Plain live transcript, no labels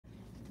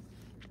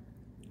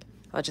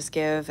I'll just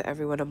give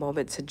everyone a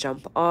moment to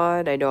jump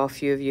on. I know a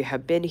few of you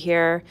have been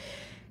here.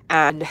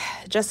 And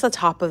just on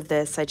top of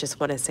this, I just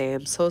want to say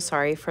I'm so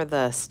sorry for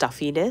the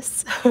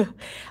stuffiness.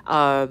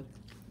 um,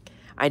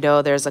 I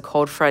know there's a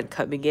cold front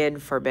coming in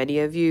for many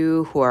of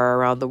you who are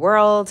around the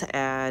world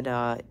and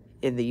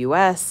in the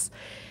US.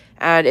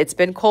 And it's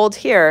been cold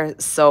here.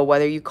 So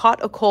whether you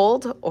caught a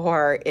cold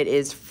or it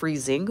is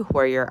freezing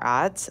where you're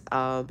at,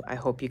 I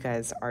hope you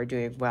guys are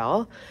doing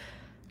well.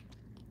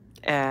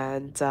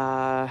 And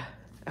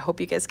I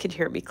hope you guys can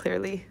hear me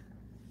clearly.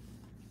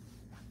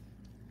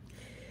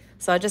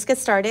 So I'll just get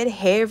started.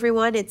 Hey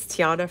everyone, it's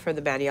Tiana from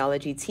the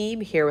Maniology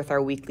team here with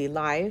our weekly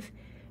live.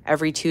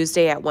 Every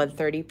Tuesday at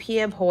 1:30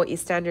 p.m. Hawaii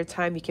Standard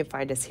Time, you can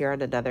find us here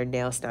on another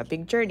nail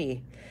stamping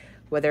journey.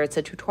 Whether it's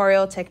a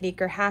tutorial,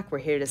 technique, or hack, we're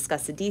here to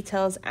discuss the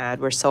details, and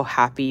we're so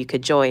happy you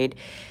could join.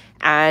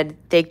 And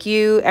thank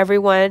you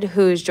everyone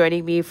who's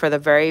joining me for the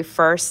very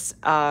first,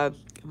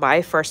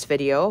 my first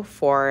video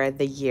for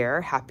the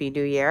year. Happy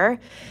New Year.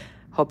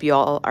 Hope you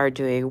all are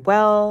doing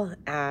well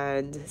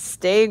and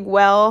staying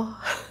well.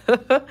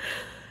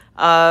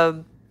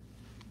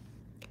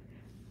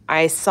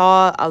 I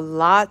saw a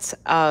lot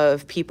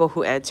of people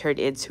who entered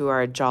into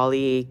our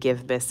Jolly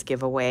Give Miss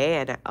giveaway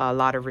and a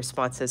lot of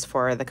responses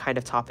for the kind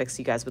of topics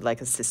you guys would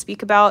like us to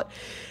speak about.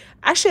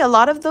 Actually, a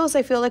lot of those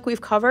I feel like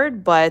we've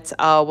covered, but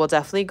we'll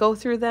definitely go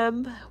through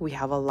them. We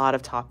have a lot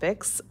of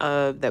topics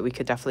that we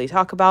could definitely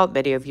talk about.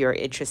 Many of you are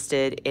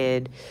interested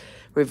in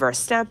reverse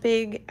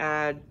stamping,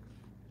 and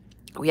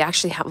we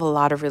actually have a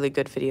lot of really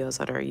good videos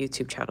on our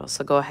YouTube channel,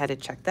 so go ahead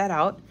and check that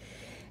out.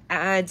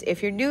 And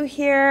if you're new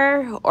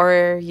here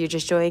or you're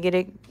just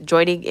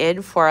joining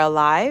in for a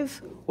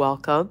live,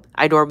 welcome.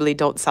 I normally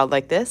don't sound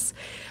like this,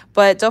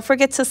 but don't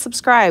forget to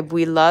subscribe.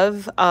 We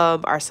love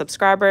our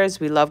subscribers.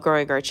 We love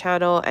growing our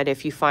channel. And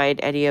if you find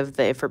any of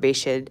the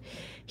information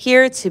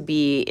here to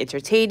be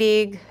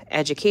entertaining,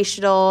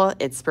 educational,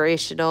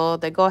 inspirational,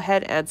 then go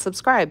ahead and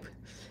subscribe.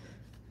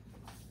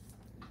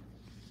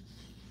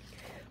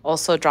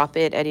 Also, drop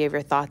in any of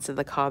your thoughts in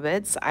the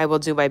comments. I will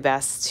do my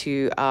best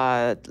to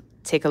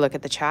take a look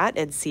at the chat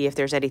and see if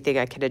there's anything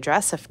I can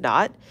address. If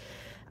not,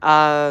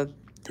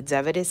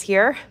 Devon is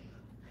here.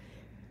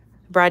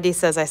 Brandy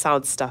says I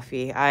sound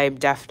stuffy. I'm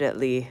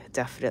definitely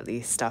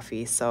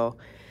stuffy. So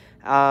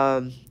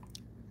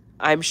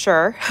I'm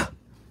sure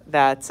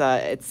that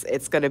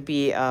it's going to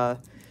be...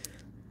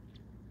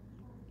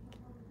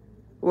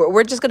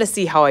 we're just going to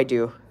see how I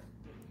do.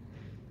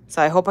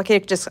 So I hope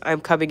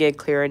I'm coming in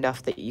clear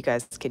enough that you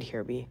guys can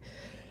hear me.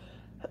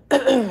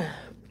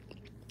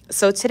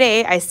 So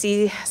today I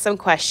see some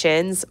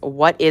questions.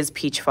 What is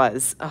Peach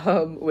Fuzz?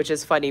 Which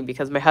is funny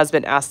because my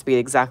husband asked me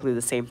exactly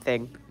the same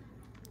thing.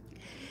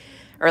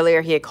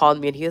 Earlier he had called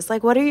me and he was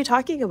like, what are you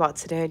talking about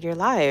today in your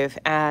live?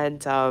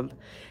 And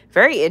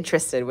very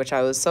interested, which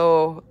that was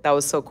so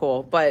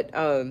cool. But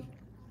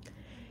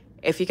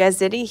if you guys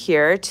didn't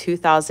hear,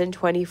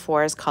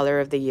 2024's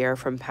color of the year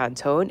from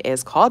Pantone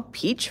is called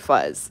Peach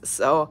Fuzz.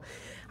 So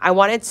I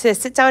wanted to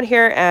sit down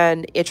here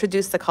and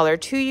introduce the color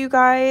to you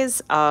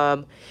guys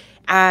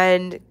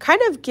and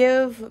kind of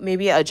give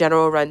maybe a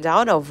general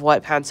rundown of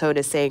what Pantone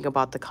is saying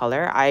about the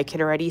color. I can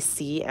already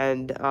see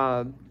and,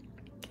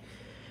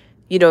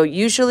 you know,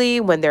 usually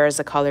when there is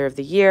a color of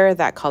the year,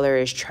 that color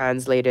is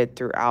translated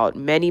throughout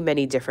many,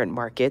 many different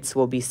markets.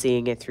 We'll be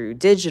seeing it through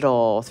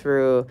digital,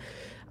 through...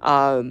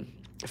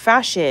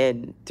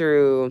 fashion,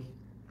 through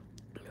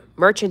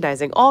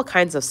merchandising, all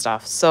kinds of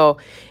stuff. So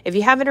if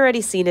you haven't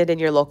already seen it in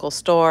your local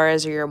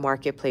stores or your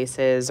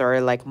marketplaces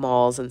or like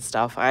malls and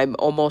stuff, I'm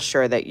almost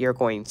sure that you're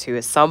going to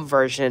some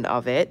version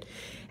of it.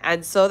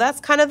 And so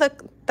that's kind of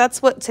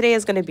that's what today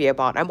is going to be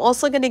about. I'm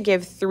also going to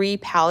give 3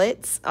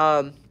 palettes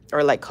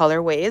or like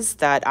colorways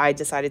that I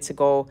decided to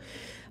go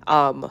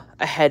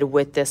ahead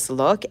with this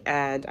look,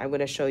 and I'm going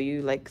to show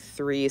you like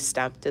 3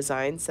 stamp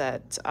designs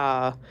that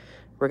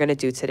we're going to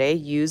do today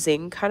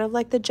using kind of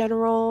like the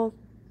general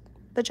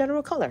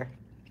color.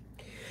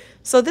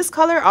 So this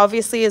color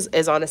obviously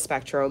is on a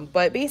spectrum,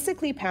 but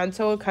basically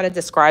Pantone kind of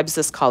describes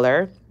this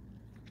color.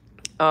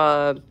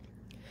 I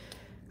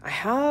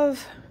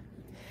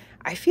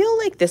feel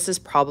like this is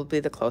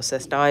probably the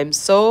closest. Now I'm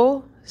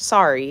so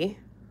sorry,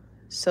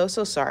 so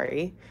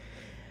sorry,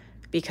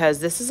 because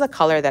this is a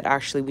color that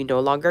actually we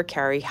no longer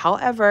carry.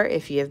 However,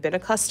 if you have been a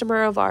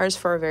customer of ours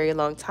for a very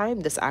long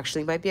time, this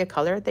actually might be a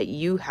color that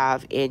you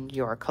have in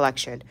your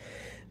collection.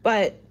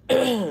 But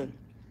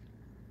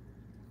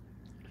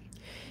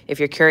if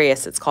you're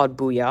curious, it's called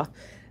Booyah.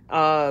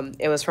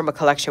 It was from a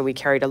collection we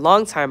carried a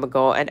long time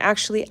ago, and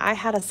actually I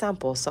had a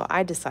sample, so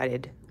I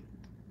decided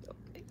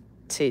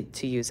to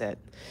use it.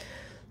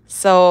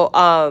 So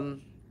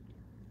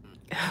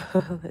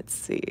let's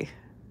see.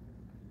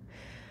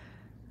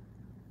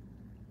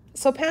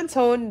 So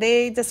Pantone,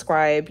 they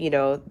describe, you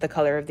know, the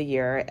color of the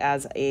year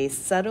as a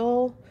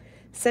subtle,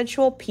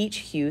 sensual peach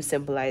hue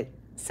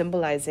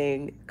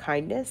symbolizing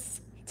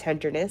kindness,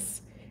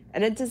 tenderness,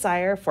 and a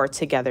desire for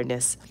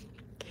togetherness.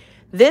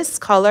 This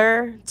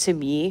color, to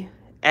me,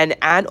 and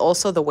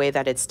also the way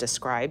that it's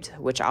described,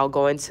 which I'll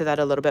go into that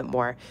a little bit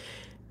more,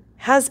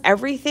 has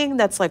everything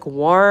that's like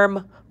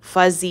warm,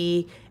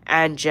 fuzzy,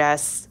 and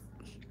just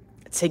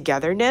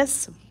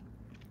togetherness,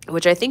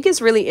 which I think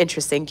is really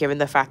interesting given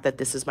the fact that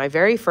this is my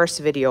very first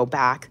video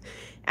back.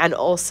 And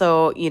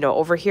also, you know,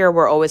 over here,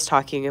 we're always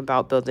talking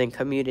about building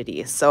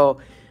community. So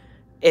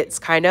it's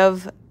kind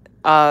of,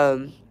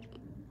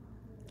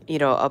 you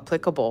know,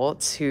 applicable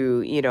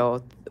to, you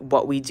know,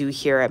 what we do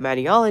here at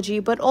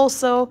Maniology, but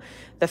also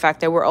the fact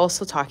that we're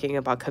also talking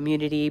about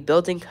community,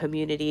 building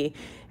community,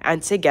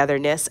 and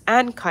togetherness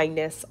and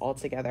kindness all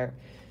together.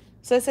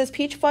 So it says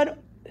Peach Fuzz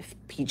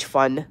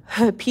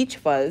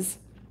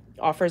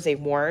offers a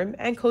warm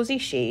and cozy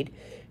shade,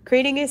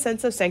 creating a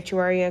sense of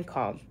sanctuary and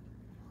calm.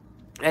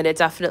 And it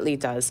definitely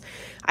does.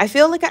 I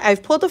feel like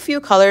I've pulled a few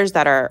colors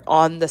that are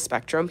on the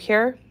spectrum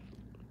here,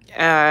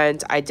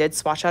 and I did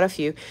swatch out a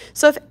few.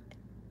 So if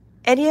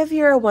any of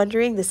you are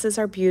wondering, this is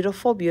our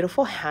beautiful,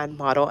 beautiful hand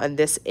model, and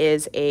this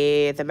is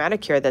the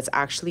manicure that's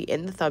actually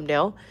in the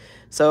thumbnail.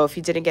 So if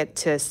you didn't get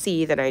to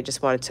see, then I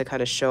just wanted to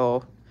kind of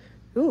show.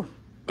 Ooh,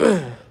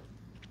 the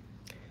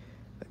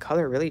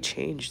color really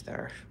changed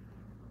there.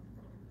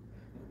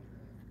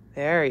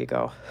 There you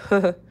go.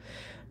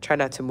 Try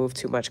not to move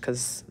too much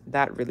because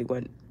that really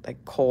went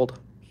like cold.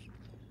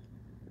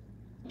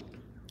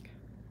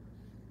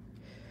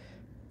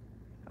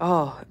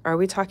 Oh, are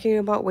we talking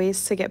about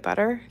ways to get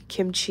better?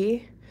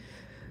 Kimchi?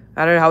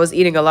 I don't know. I was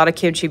eating a lot of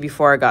kimchi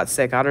before I got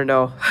sick. I don't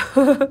know.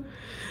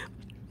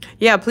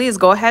 Yeah, please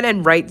go ahead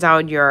and write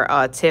down your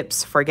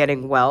tips for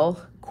getting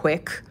well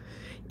quick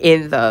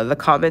in the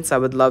comments. I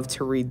would love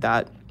to read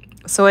that.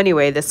 So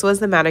anyway, this was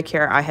the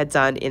manicure I had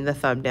done in the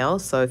thumbnail.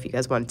 So if you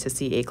guys wanted to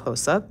see a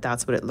close-up,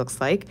 that's what it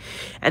looks like.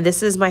 And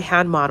this is my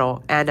hand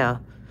model,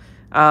 Anna.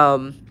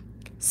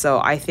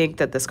 So I think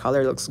that this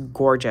color looks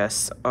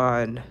gorgeous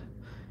on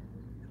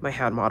my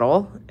hand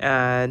model.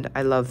 And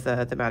I love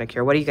the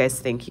manicure. What do you guys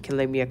think? You can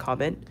leave me a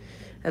comment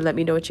and let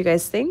me know what you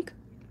guys think.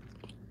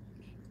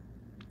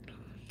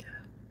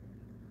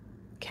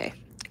 Okay.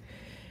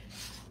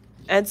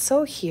 And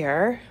so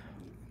here...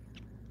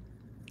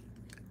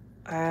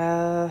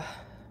 let's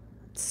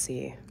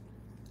see.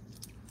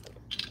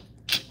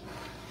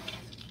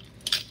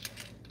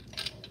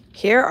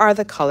 Here are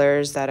the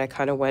colors that I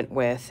kind of went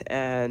with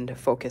and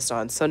focused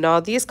on. So now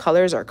these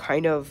colors are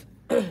kind of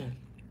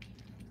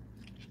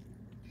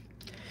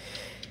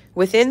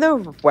within the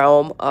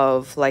realm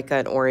of like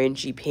an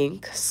orangey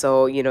pink.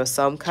 So, you know,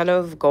 some kind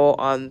of go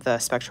on the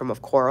spectrum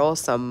of coral,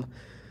 some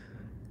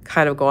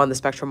kind of go on the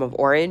spectrum of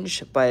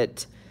orange.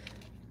 But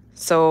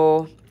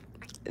so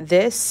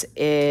this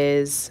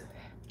is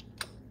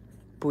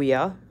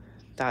Booyah,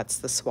 that's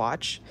the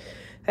swatch.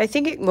 I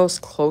think it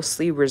most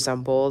closely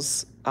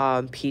resembles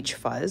Peach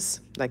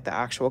Fuzz, like the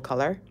actual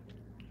color.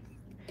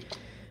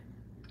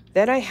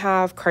 Then I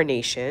have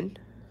Carnation.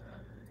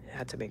 I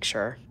had to make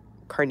sure.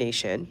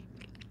 Carnation.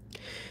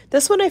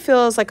 This one I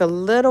feel is like a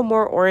little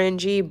more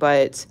orangey,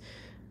 but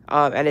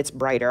and it's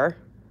brighter,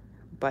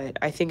 but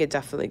I think it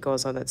definitely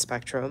goes on that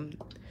spectrum.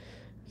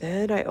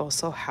 Then I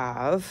also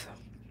have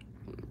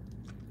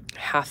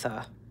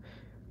Hatha,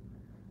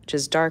 which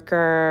is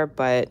darker,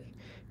 but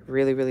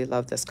really, really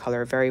love this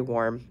color. Very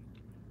warm.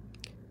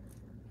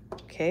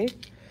 Okay.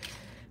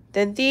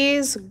 Then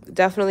these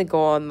definitely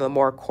go on the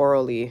more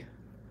corally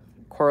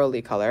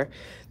color.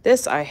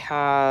 This I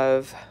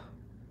have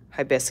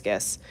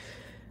Hibiscus.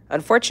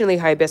 Unfortunately,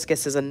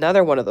 Hibiscus is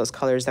another one of those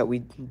colors that we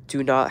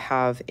do not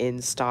have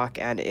in stock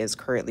and is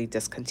currently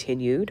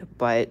discontinued.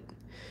 But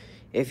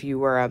if you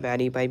were a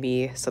Mani by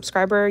Me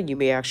subscriber, you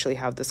may actually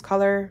have this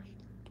color.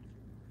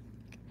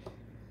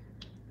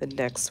 The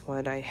next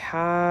one I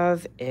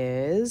have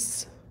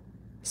is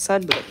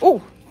Sunblaze.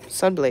 Oh,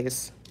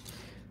 Sunblaze.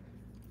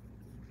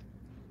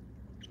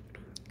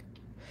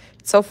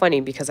 It's so funny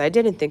because I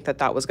didn't think that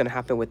that was going to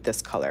happen with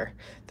this color.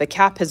 The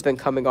cap has been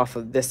coming off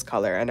of this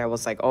color, and I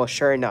was like, oh,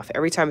 sure enough,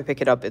 every time I pick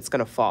it up, it's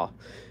going to fall.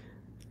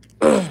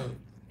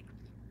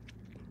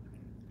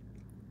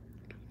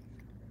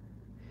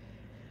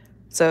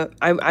 So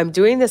I'm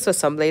doing this with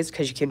Sunblaze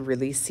because you can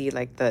really see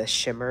like the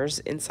shimmers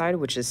inside,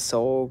 which is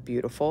so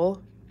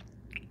beautiful.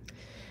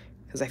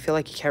 Because I feel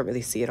like you can't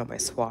really see it on my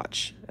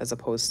swatch as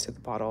opposed to the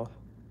bottle.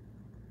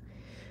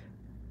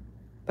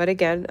 But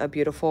again, a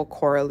beautiful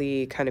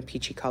corally kind of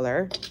peachy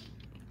color.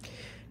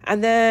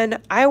 And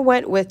then I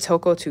went with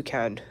Toko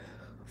Toucan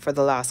for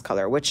the last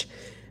color, which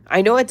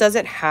I know it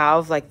doesn't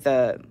have like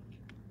the...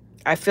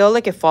 I feel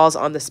like it falls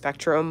on the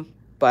spectrum,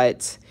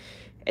 but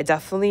it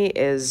definitely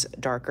is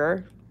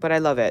darker, but I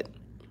love it.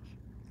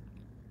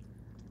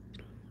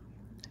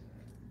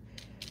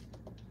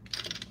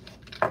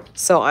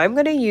 So I'm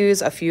going to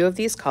use a few of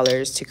these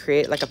colors to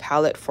create like a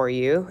palette for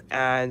you,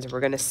 and we're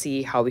going to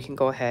see how we can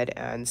go ahead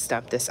and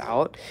stamp this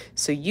out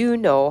so you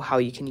know how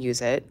you can use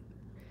it.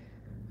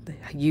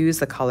 Use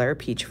the color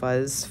Peach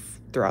Fuzz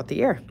throughout the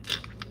year.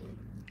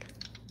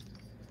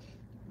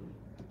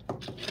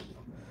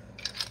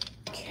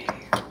 Okay.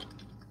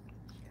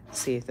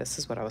 See, this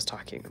is what I was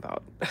talking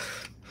about.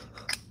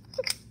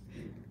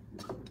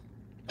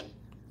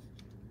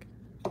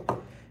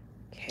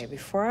 Okay,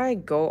 before I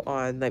go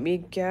on, let me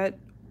get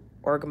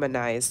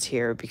organized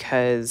here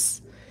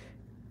because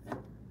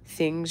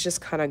things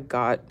just kind of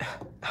got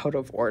out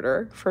of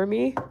order for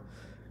me.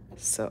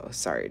 So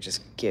sorry,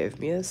 just give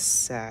me a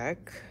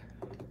sec.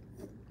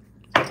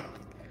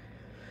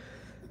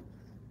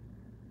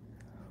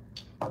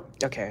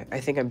 Okay, I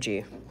think I'm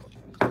G.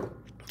 And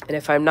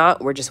if I'm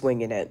not, we're just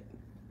winging it.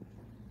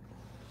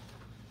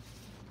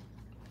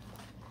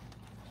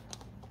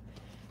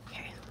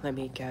 Okay, let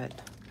me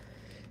get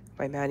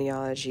my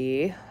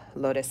Maniology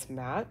Lotus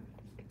Matte.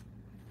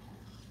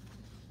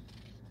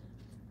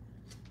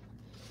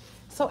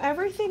 So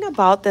everything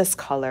about this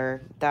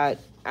color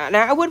and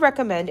I would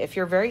recommend if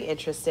you're very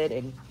interested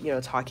in,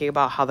 talking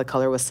about how the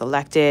color was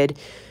selected,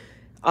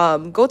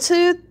 go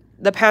to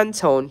the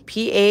Pantone,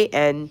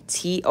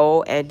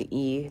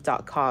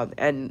 Pantone.com,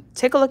 and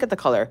take a look at the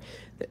color.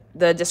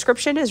 The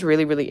description is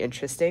really, really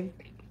interesting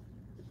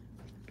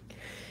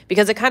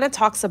because it kind of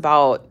talks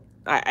about,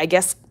 I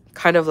guess,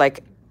 kind of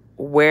like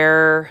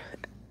where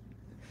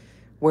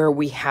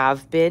we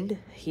have been,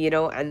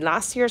 and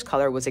last year's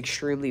color was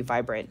extremely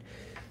vibrant.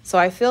 So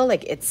I feel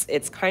like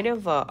it's kind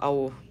of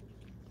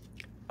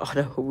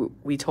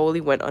we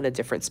totally went on a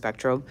different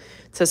spectrum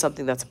to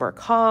something that's more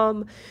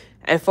calm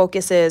and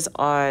focuses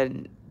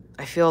on,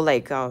 I feel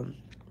like,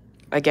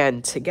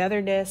 again,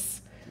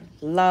 togetherness,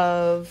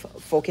 love,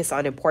 focus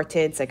on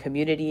importance and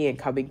community and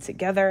coming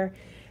together.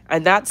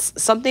 And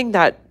that's something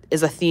that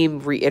is a theme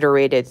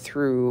reiterated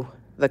through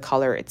the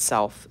color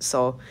itself.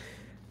 So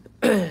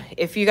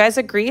if you guys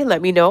agree,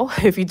 let me know.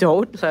 If you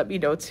don't, let me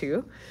know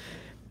too.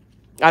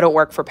 I don't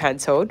work for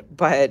Pantone,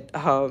 but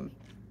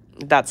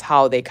that's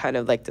how they kind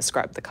of like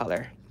describe the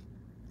color.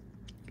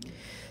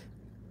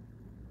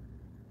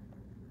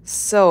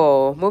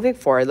 So moving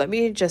forward, let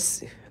me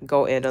just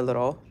go in a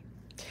little.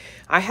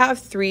 I have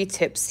 3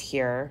 tips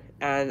here,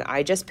 and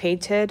I just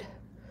painted,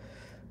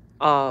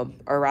 or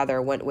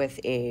rather went with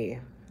a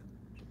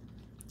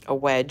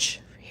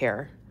wedge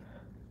here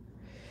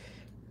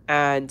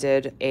and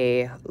did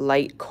a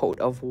light coat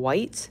of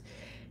white.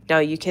 Now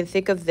you can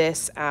think of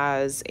this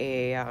as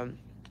a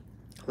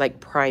like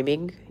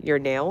priming your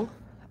nail.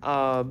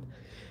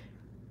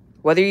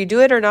 Whether you do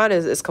it or not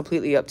is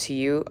completely up to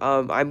you.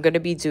 I'm going to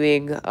be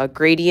doing a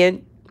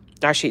gradient,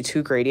 actually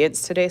 2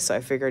 gradients today, so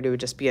I figured it would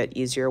just be an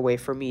easier way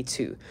for me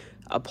to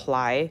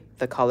apply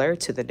the color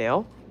to the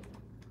nail.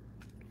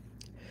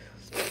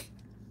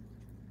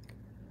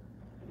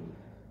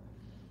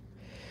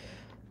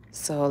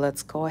 So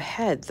let's go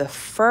ahead. The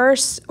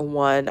first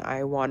one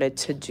I wanted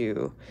to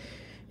do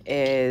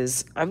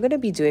is I'm going to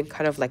be doing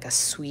kind of like a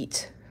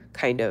sweet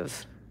kind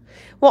of,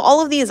 well,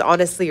 all of these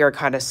honestly are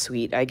kind of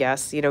sweet, I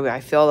guess. I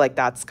feel like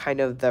that's kind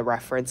of the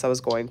reference I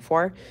was going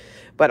for.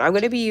 But I'm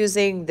going to be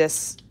using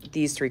these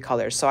 3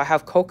 colors. So I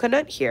have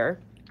coconut here,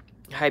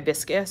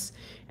 hibiscus,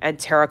 and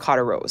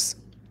terracotta rose.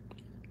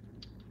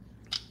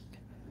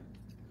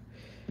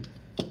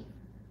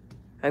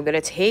 I'm going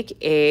to take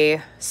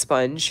a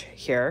sponge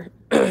here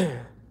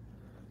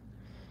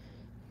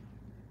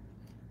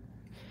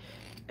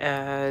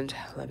and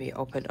let me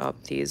open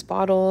up these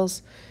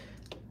bottles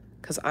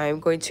because I'm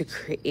going to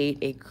create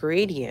a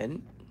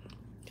gradient,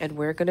 and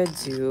we're going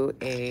to do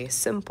a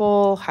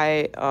simple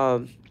high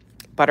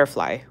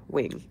butterfly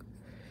wing.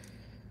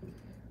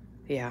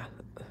 Yeah,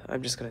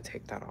 I'm just going to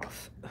take that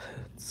off.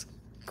 It's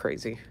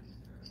crazy.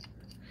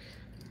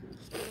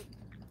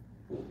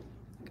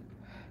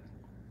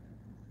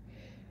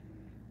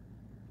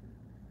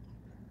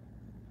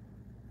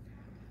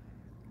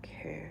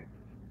 Okay,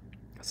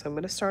 so I'm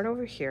going to start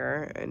over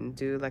here and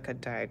do like a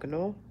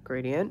diagonal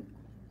gradient.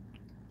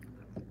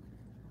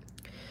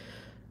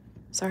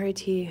 Sorry,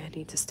 T, I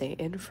need to stay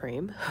in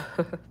frame.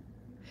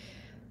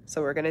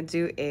 So we're going to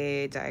do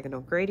a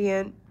diagonal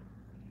gradient.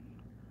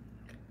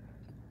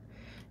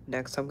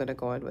 Next, I'm going to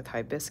go in with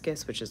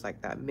hibiscus, which is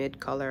like that mid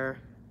color.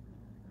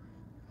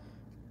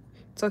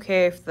 It's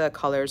okay if the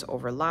colors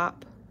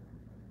overlap.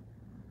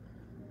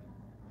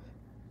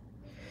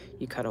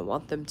 You kind of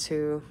want them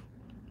to.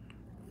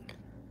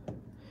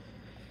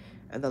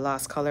 And the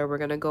last color we're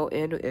going to go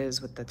in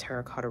is with the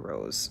terracotta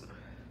rose.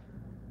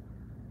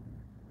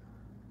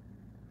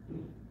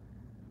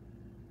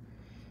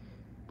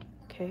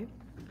 Okay.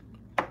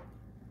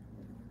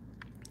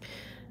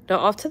 Now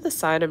off to the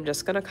side, I'm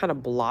just going to kind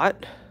of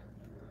blot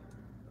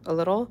a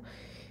little.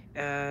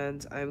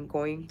 And I'm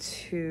going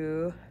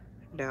to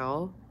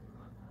now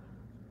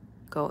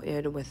go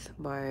in with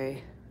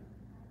my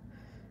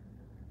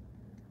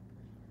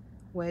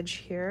wedge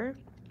here.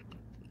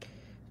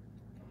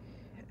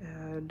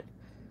 And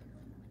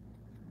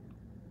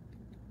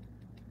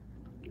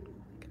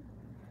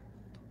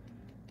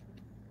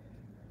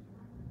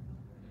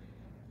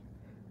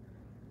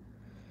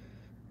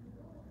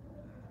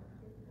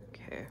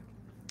okay,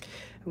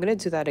 I'm going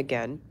to do that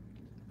again.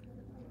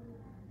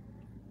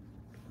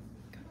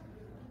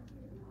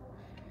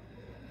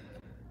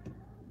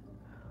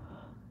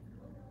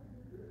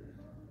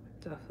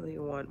 Definitely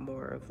want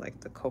more of like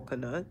the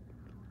coconut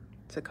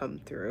to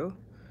come through.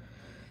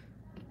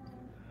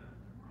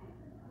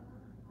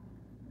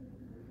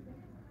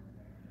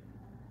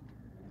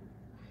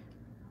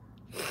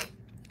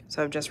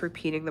 So I'm just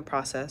repeating the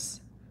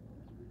process.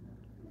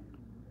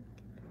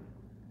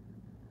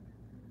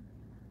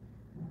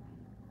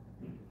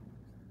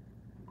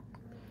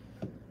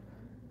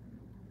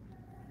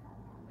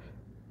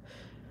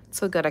 It's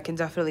so good. I can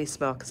definitely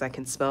smell, because I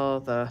can smell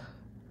the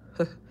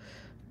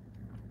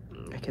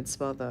I can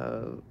smell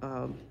the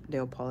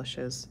nail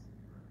polishes.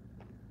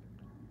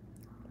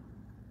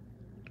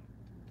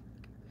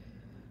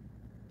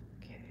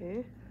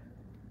 Okay.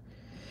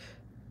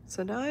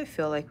 So now I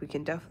feel like we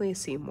can definitely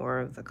see more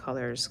of the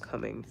colors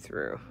coming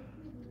through.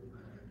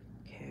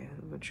 Okay,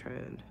 I'm gonna try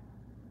and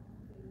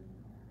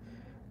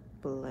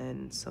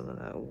blend some of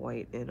that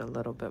white in a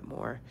little bit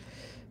more.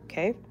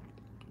 Okay,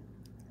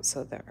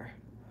 so there.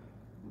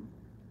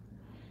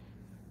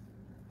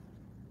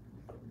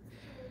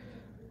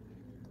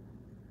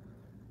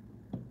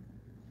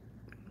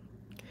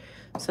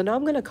 So now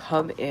I'm gonna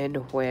come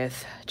in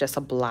with just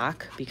a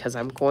black, because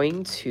I'm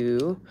going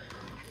to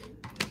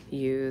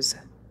use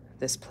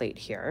this plate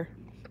here,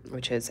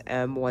 which is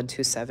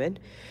M127,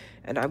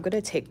 and I'm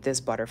gonna take this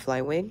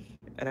butterfly wing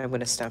and I'm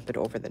gonna stamp it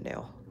over the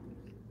nail.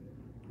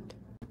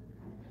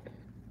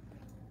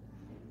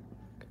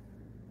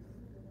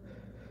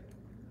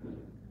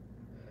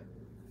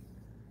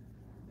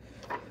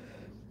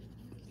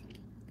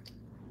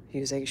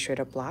 Using straight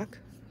up black.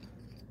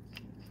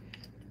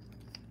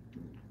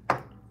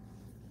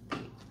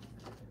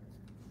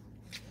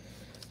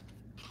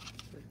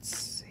 Let's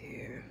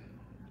see.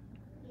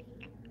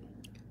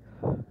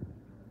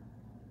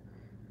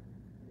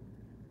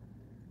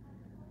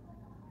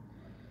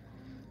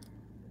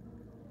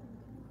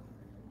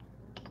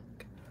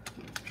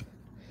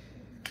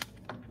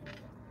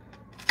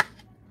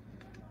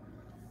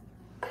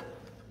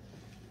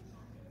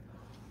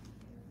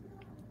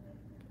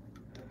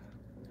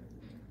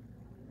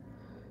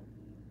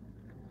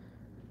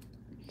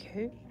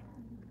 Okay.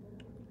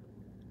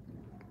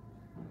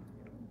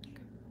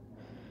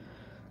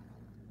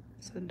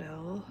 So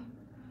now,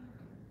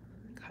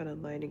 kind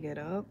of lining it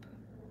up.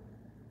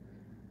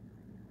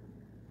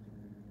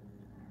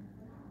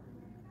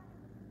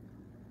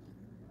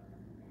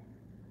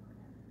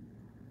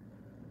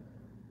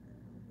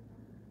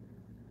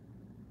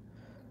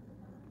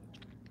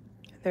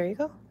 There you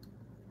go.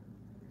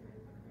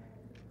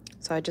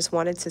 So I just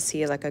wanted to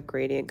see like a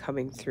gradient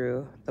coming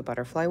through the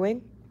butterfly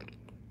wing.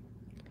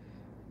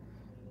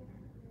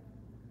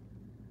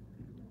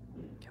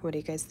 What do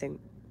you guys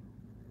think?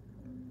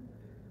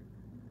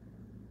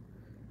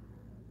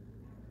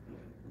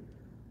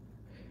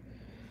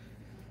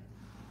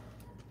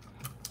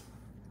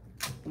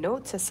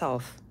 Note to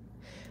self.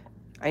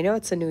 I know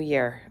it's a new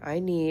year. I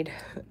need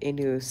a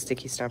new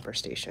sticky stamper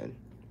station.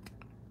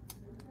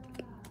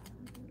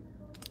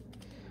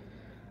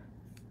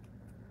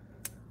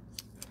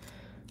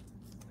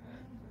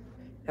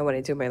 And when I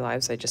do my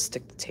lives, I just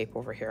stick the tape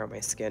over here on my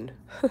skin.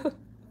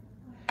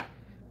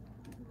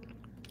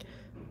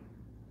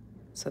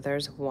 So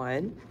there's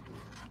one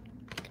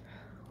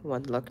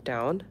look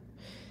down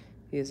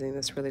using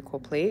this really cool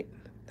plate.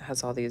 It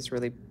has all these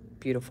really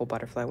beautiful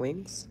butterfly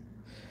wings.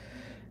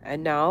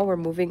 And now we're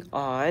moving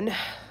on.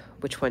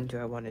 Which one do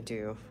I want to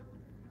do?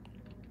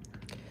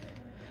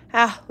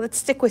 Let's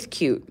stick with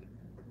cute.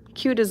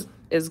 Cute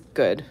is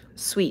good.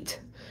 Sweet,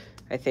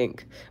 I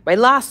think. My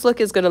last look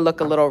is going to look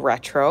a little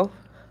retro.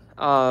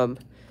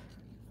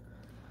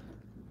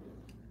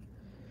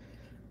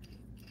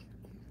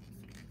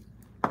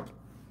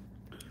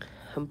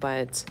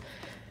 But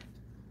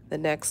the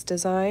next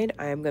design,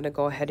 I am going to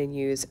go ahead and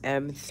use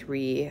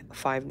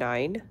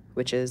M359,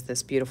 which is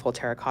this beautiful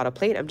terracotta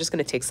plate. I'm just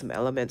going to take some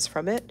elements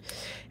from it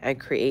and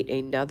create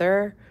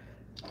another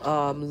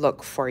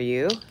look for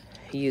you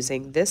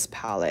using this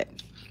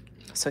palette.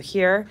 So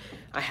here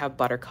I have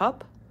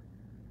Buttercup,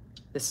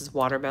 this is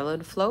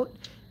Watermelon Float,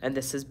 and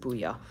this is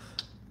Booyah.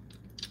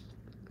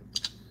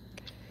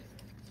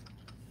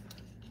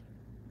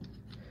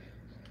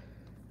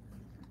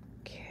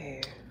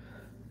 Okay.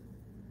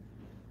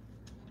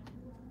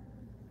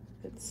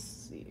 Let's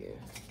see.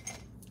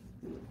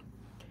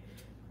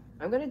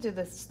 I'm gonna do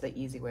this the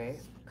easy way,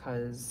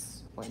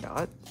 because why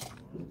not?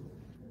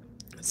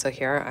 So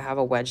here I have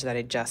a wedge that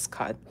I just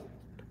cut.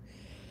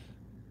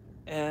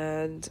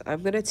 And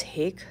I'm gonna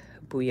take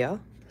Booyah.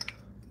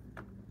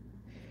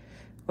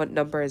 What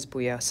number is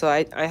Booyah? So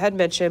I had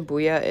mentioned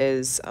Booyah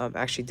is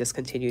actually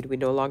discontinued. We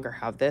no longer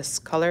have this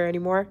color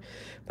anymore,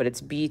 but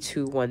it's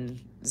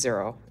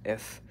B210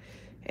 if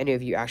any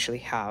of you actually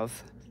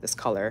have this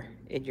color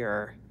in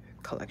your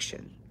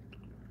collection.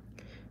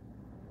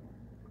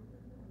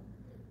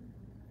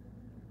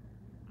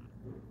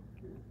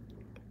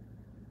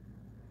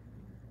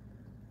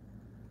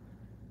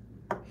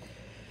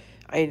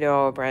 I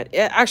know, Brent.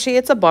 Actually,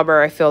 it's a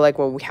bummer, I feel like,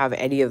 when we have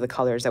any of the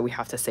colors that we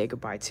have to say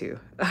goodbye to.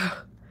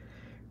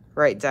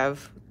 Right,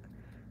 Dev?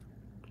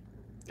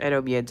 I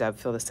know me and Dev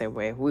feel the same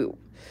way.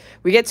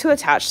 We get too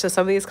attached to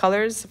some of these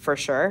colors, for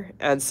sure.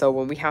 And so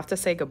when we have to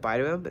say goodbye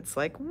to them, it's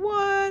like,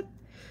 what?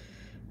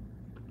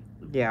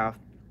 Yeah.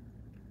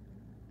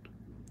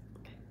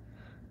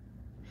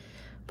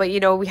 But, you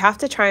know, we have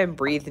to try and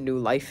breathe new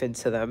life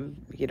into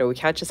them. You know, we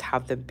can't just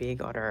have them being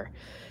on our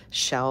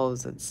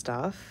shelves and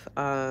stuff.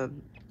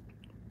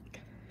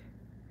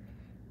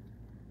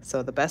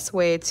 So the best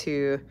way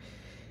to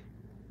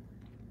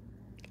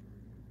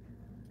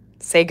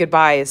say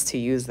goodbye is to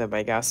use them,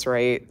 I guess,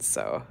 right?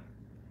 So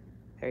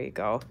there you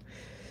go.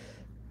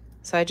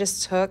 So I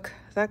just took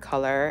that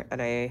color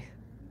and I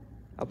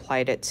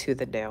applied it to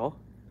the nail.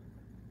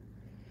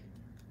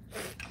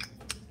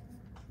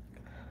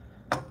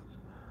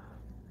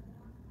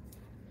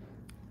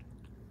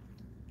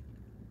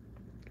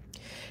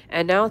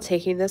 And now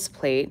taking this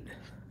plate,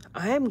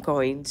 I'm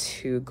going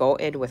to go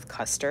in with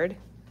custard.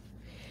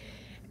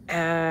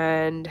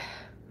 And I'm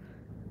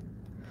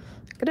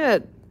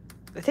gonna,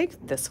 I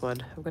think this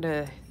one, I'm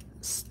gonna,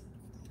 it's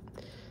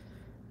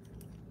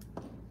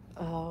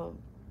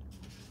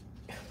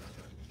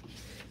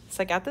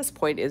like at this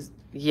point is,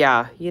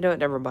 yeah, you know,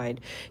 never mind.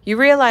 You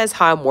realize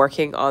how I'm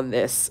working on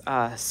this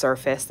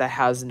surface that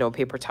has no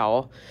paper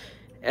towel.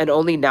 And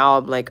only now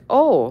I'm like,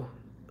 oh,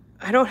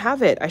 I don't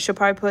have it. I should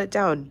probably put it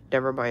down.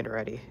 Never mind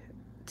already.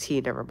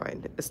 Tea, never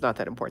mind. It's not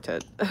that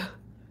important.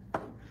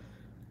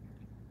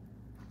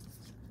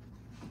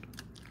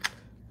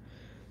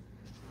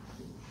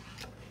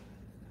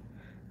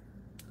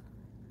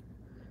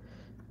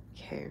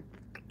 Okay,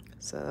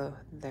 so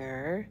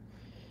there.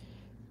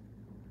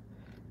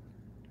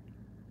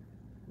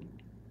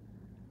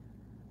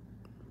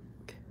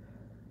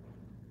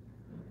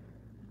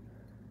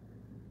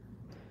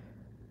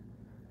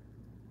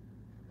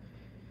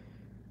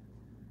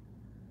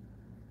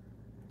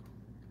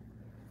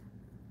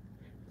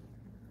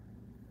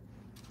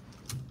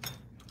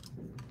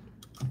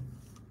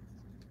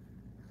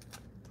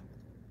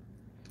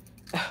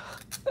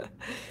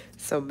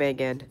 So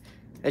Megan,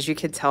 as you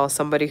can tell,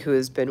 somebody who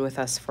has been with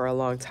us for a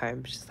long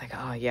time, she's like,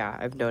 oh yeah,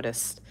 I've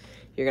noticed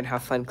you're gonna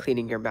have fun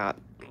cleaning your mat.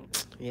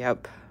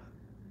 Yep.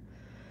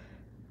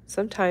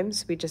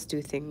 Sometimes we just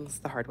do things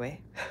the hard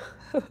way.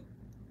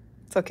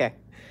 It's okay.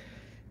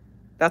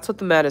 That's what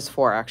the mat is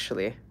for,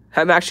 actually.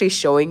 I'm actually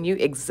showing you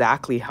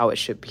exactly how it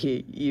should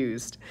be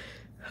used.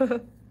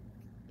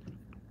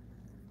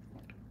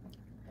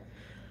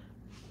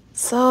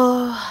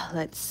 So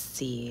let's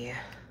see.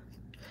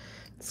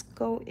 Let's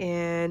go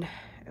in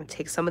and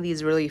take some of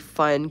these really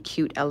fun,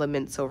 cute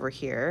elements over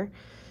here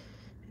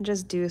and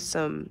just do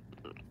some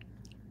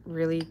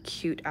really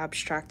cute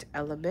abstract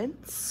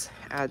elements.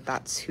 Add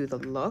that to the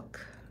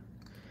look.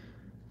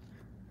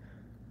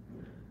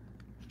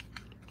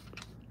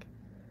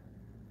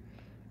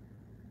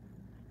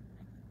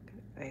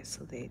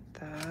 Isolate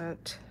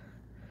that.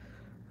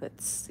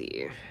 Let's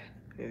see.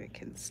 Maybe I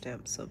can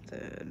stamp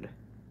something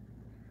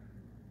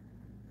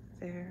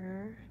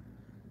there.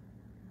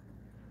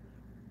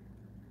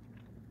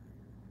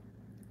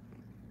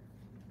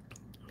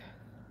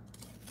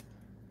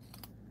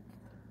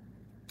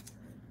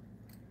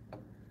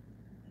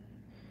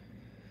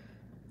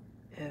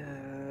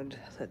 And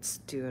let's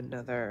do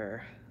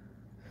another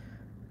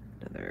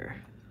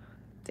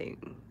thing.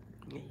 I'm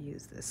gonna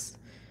use this.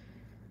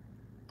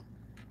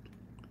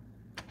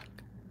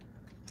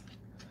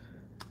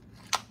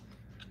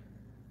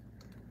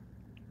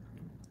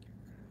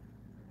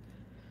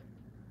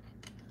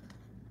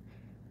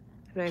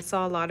 And I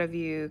saw a lot of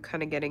you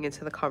kind of getting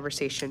into the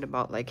conversation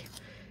about like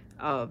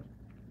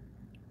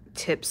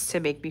tips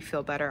to make me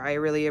feel better. I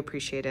really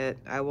appreciate it.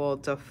 I will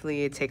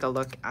definitely take a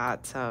look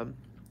at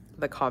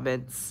the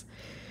comments.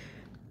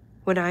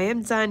 When I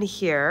am done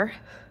here,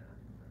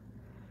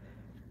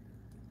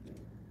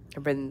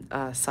 I've been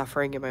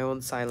suffering in my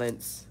own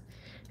silence.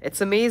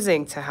 It's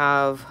amazing to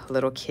have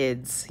little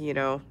kids, you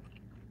know.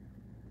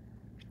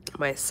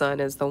 My son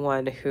is the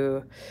one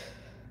who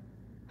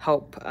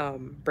helped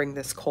bring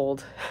this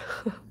cold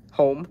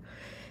home,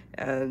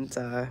 and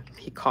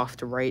he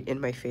coughed right in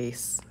my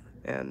face,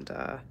 and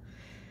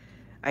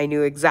I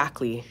knew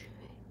exactly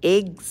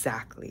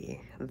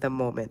the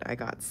moment I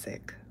got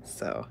sick.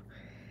 So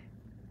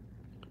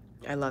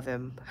I love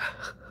him,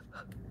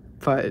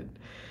 but I'm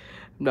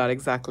not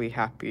exactly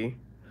happy.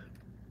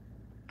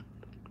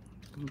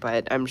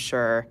 But I'm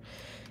sure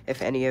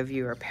if any of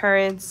you are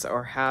parents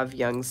or have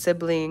young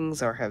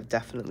siblings or have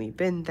definitely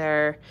been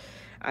there,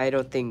 I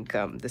don't think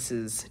this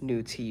is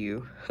new to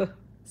you.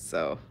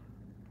 So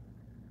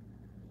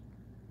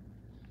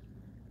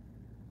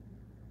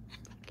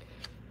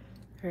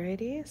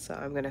alrighty, so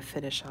I'm gonna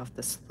finish off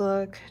this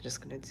look. Just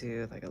gonna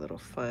do like a little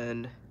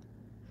fun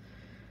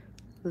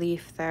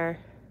leaf there.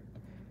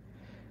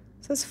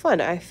 So it's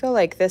fun. I feel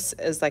like this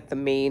is like a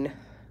main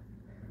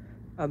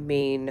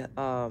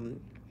eventer,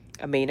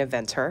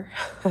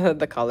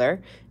 the color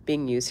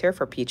being used here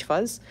for Peach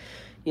Fuzz.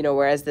 You know,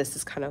 whereas this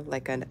is kind of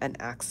like an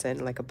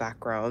accent, like a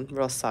background,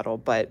 real subtle,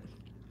 but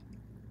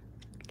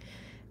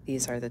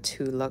these are the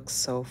two looks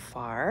so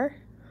far.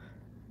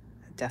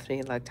 I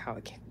definitely liked how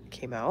it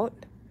came out.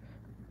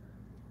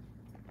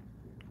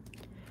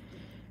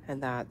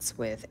 And that's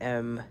with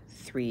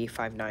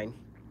M359.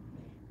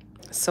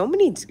 So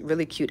many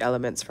really cute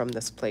elements from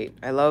this plate.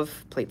 I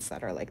love plates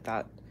that are like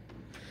that.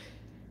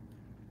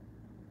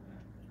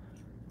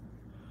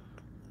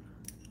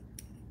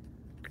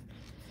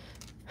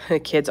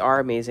 Kids are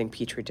amazing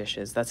petri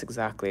dishes. That's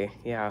exactly,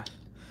 yeah.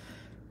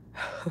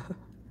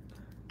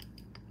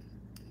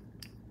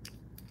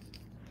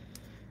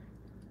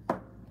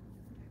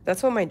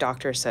 That's what my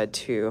doctor said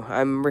too.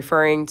 I'm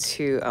referring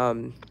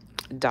to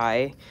Di.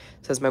 It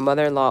says my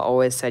mother-in-law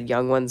always said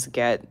young ones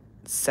get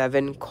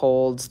 7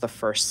 colds the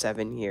first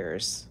 7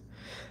 years.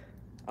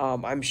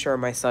 I'm sure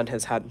my son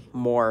has had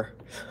more,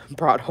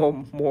 brought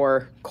home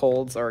more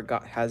colds or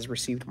has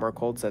received more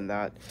colds than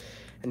that,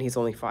 and he's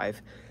only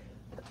 5.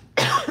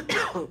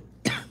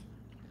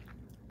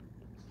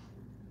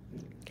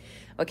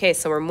 Okay,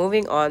 so we're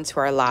moving on to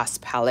our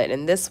last palette,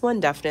 and this one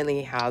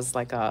definitely has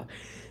like a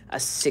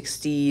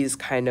 60s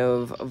kind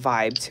of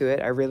vibe to it.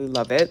 I really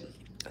love it.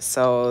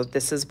 So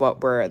this is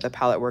what the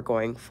palette we're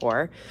going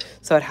for.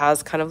 So it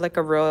has kind of like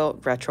a real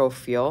retro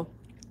feel,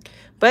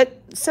 but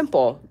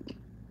simple.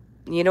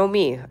 You know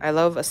me, I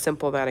love a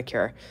simple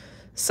manicure.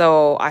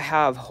 So I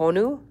have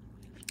Honu,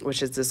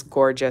 which is this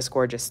gorgeous,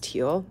 gorgeous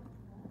teal,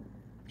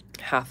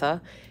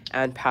 Hatha,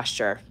 and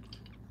Pasture.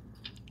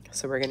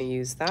 So we're gonna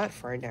use that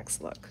for our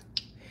next look.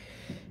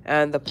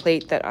 And the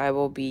plate that I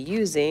will be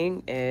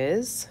using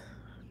is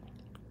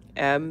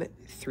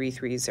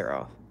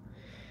M330,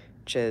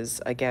 which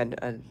is, again,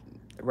 a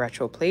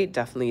retro plate.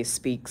 Definitely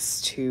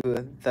speaks to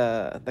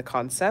the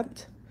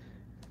concept.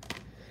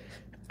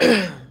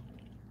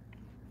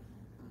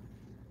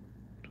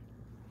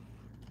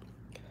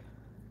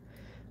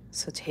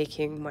 So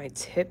taking my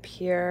tip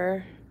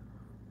here,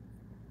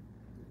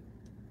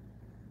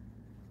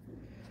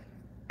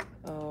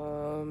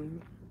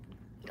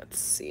 let's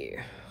see.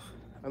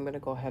 I'm gonna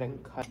go ahead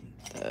and cut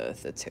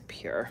the tip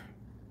here.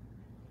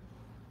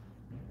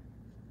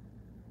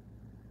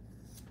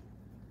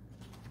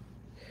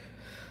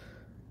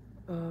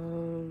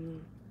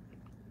 I'm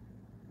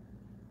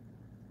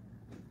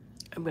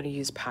gonna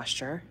use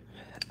Pasture,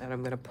 and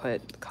I'm gonna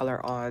put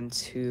color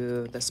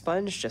onto the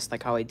sponge just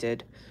like how I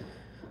did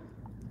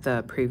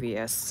the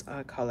previous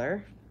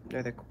color,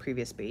 or the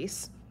previous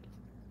base.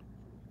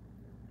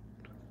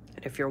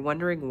 And if you're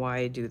wondering why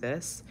I do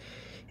this,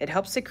 it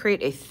helps to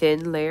create a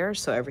thin layer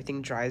so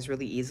everything dries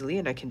really easily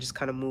and I can just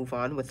kind of move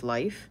on with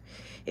life.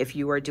 If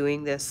you are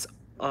doing this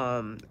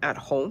at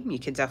home, you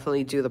can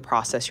definitely do the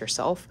process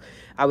yourself.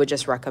 I would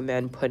just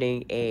recommend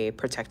putting a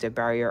protective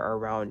barrier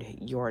around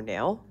your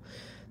nail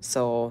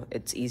so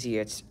it's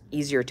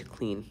easier to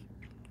clean.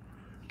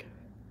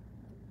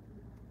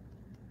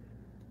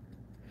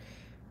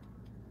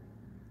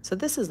 So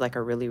this is like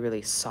a really,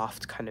 really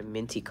soft kind of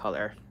minty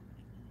color.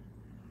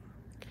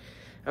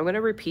 I'm going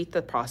to repeat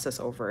the process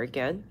over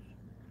again.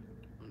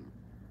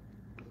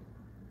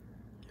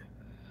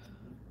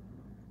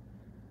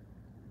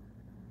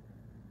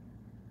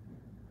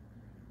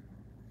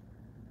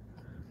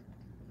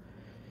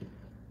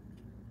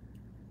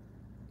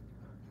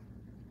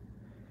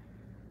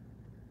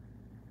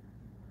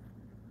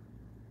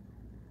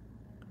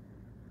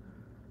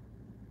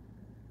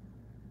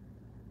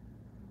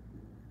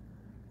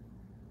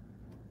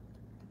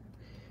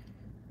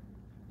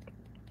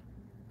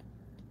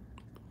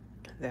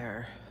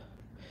 There.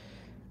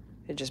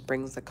 It just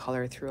brings the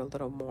color through a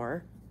little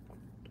more.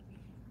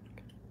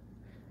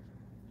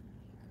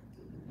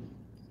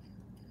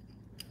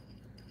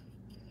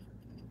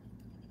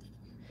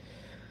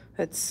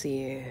 Let's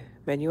see.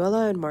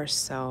 Manuela and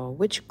Marcel,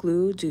 which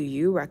glue do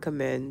you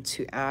recommend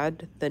to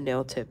add the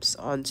nail tips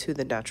onto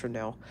the natural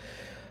nail?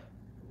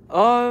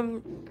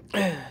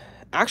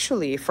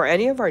 Actually, for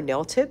any of our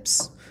nail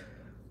tips,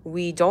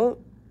 we don't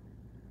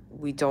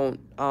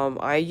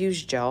I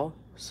use gel,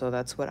 so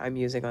that's what I'm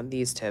using on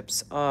these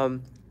tips.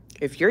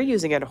 If you're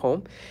using it at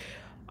home,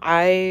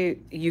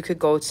 you could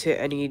go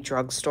to any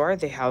drugstore.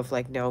 They have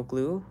like nail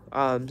glue,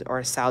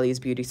 or Sally's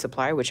Beauty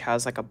Supply, which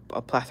has like a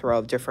plethora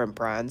of different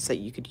brands that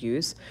you could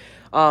use,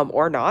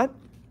 or not.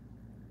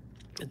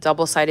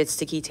 Double-sided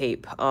sticky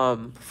tape,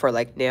 for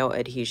like nail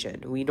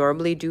adhesion. We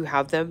normally do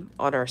have them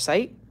on our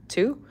site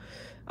too,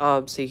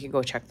 so you can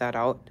go check that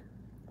out.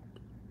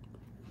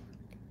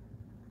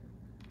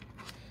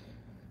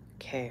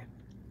 Okay,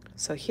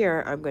 so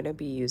here I'm going to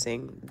be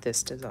using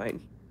this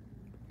design.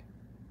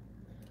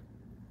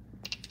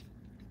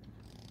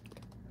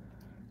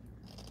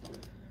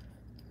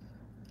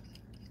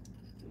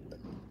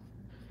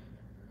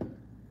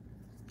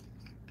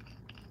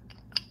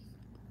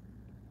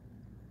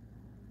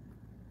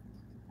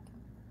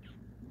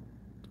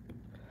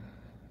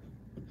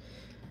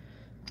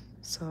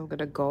 So I'm going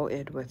to go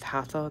in with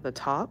Hatha on the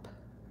top.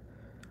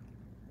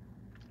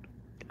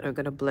 I'm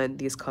going to blend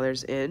these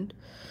colors in.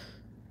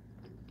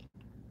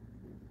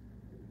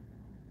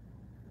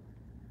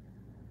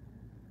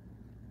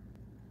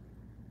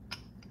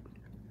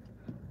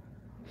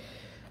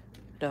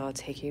 Now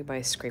taking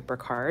my scraper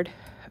card,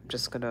 I'm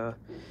just going to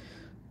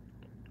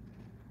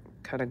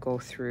kind of go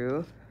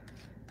through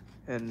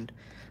and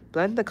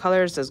blend the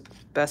colors as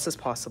best as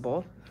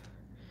possible.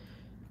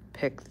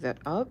 Pick that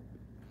up.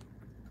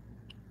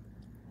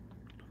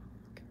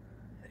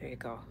 There you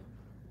go.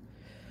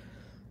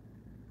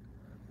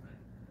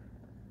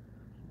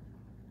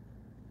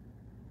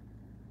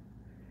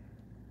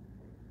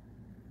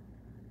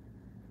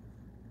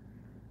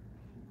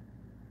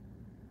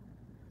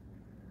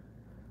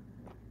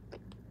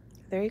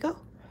 there you go.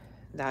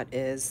 That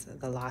is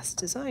the last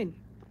design.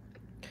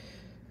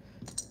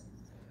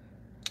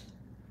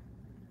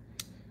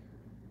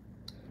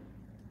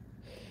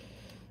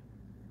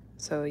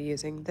 So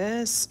using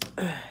this,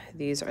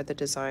 these are the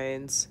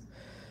designs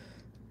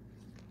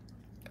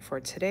for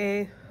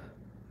today.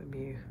 Let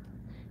me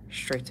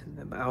straighten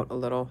them out a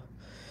little.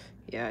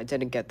 Yeah, I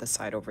didn't get the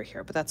side over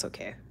here, but that's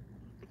okay.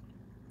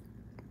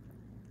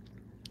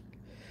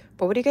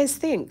 But what do you guys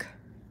think?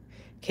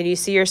 Can you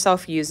see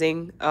yourself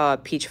using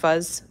Peach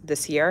Fuzz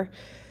this year?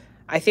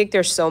 I think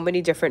there's so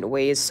many different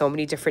ways, so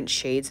many different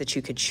shades that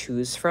you could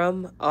choose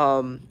from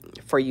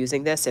for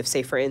using this. If,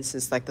 say, for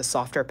instance, like the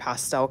softer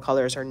pastel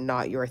colors are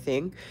not your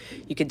thing,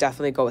 you could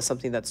definitely go with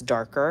something that's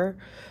darker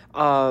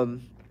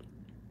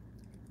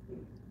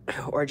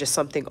or just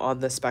something on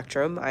the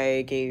spectrum.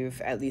 I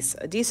gave at least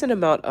a decent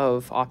amount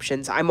of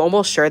options. I'm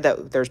almost sure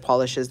that there's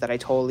polishes that I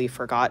totally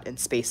forgot and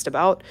spaced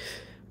about.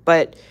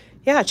 But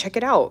yeah, check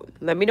it out.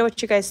 Let me know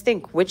what you guys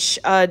think. Which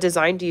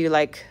design do you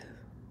like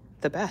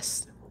the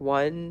best?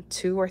 1,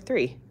 2, or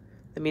 3?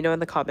 Let me know in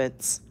the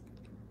comments.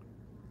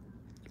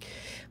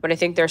 But I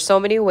think there's so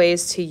many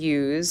ways to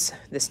use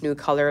this new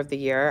color of the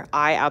year.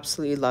 I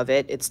absolutely love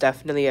it. It's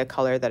definitely a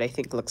color that I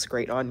think looks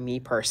great on me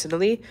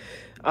personally.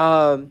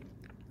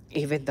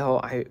 Even though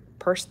I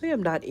personally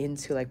am not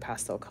into like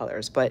pastel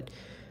colors, but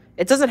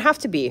it doesn't have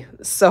to be.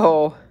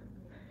 So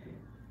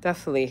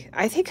definitely,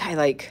 I think I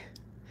like,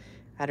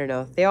 I don't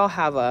know, they all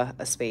have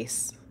a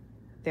space.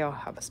 They all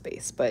have a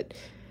space, but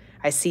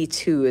I see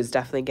 2 is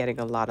definitely getting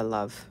a lot of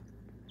love.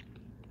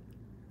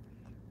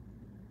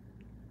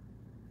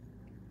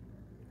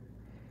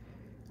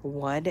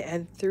 One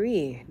and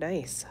 3,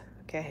 nice.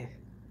 Okay.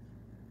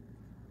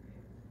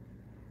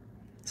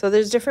 So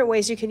there's different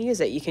ways you can use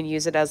it. You can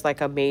use it as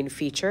like a main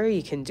feature.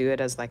 You can do it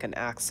as like an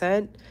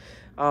accent.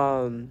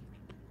 Yeah,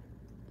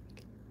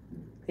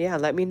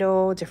 let me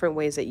know different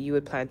ways that you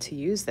would plan to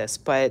use this.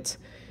 But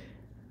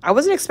I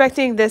wasn't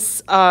expecting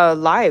this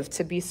live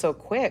to be so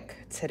quick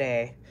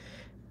today.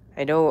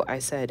 I know I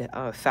said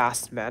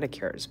fast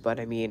manicures, but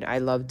I mean, I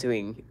love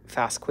doing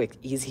fast, quick,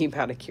 easy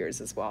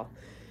manicures as well.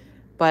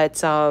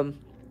 But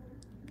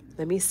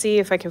let me see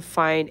if I can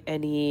find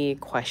any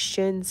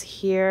questions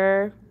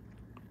here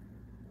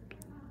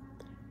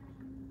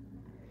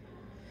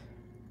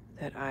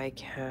that I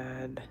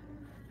can.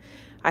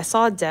 I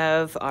saw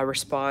Dev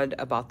respond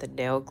about the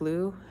nail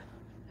glue,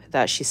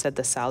 that she said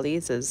the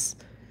Sally's is,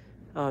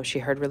 she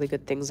heard really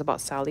good things about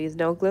Sally's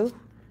nail glue.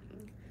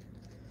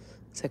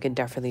 So I can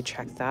definitely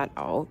check that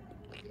out.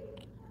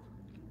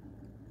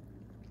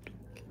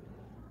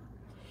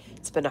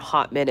 It's been a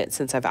hot minute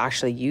since I've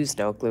actually used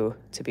nail glue,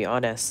 to be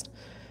honest.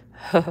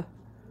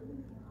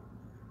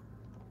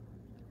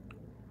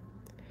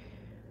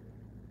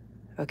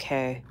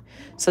 Okay,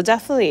 so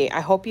definitely, I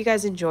hope you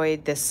guys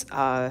enjoyed this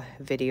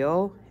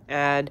video.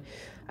 And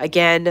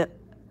again,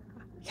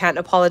 can't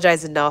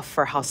apologize enough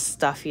for how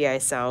stuffy I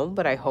sound,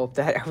 but I hope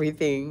that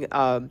everything,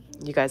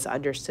 you guys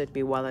understood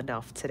me well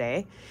enough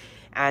today.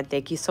 And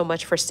thank you so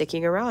much for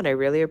sticking around. I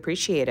really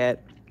appreciate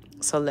it.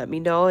 So let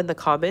me know in the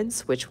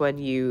comments which one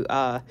you,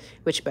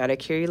 which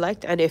manicure you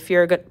liked, and if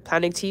you're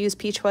planning to use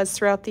Peach Fuzz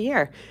throughout the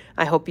year.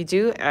 I hope you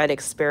do, and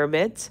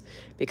experiment,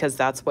 because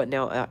that's what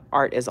nail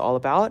art is all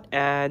about.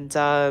 And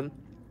I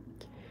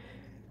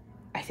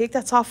think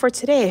that's all for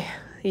today.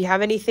 You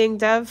have anything,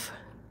 Dev?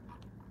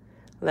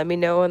 Let me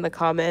know in the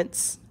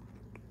comments.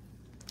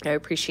 I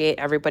appreciate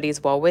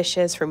everybody's well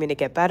wishes for me to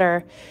get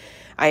better.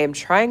 I am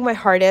trying my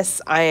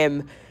hardest. I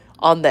am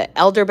on the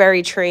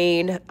elderberry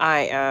train.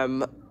 I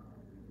am,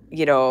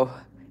 you know,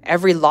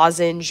 every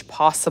lozenge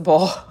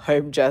possible.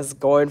 I'm just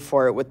going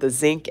for it with the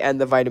zinc and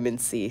the vitamin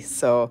C.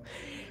 So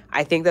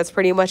I think that's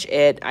pretty much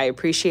it. I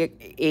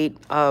appreciate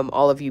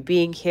all of you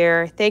being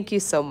here. Thank you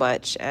so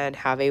much, and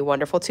have a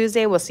wonderful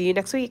Tuesday. We'll see you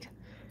next week.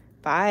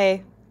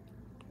 Bye.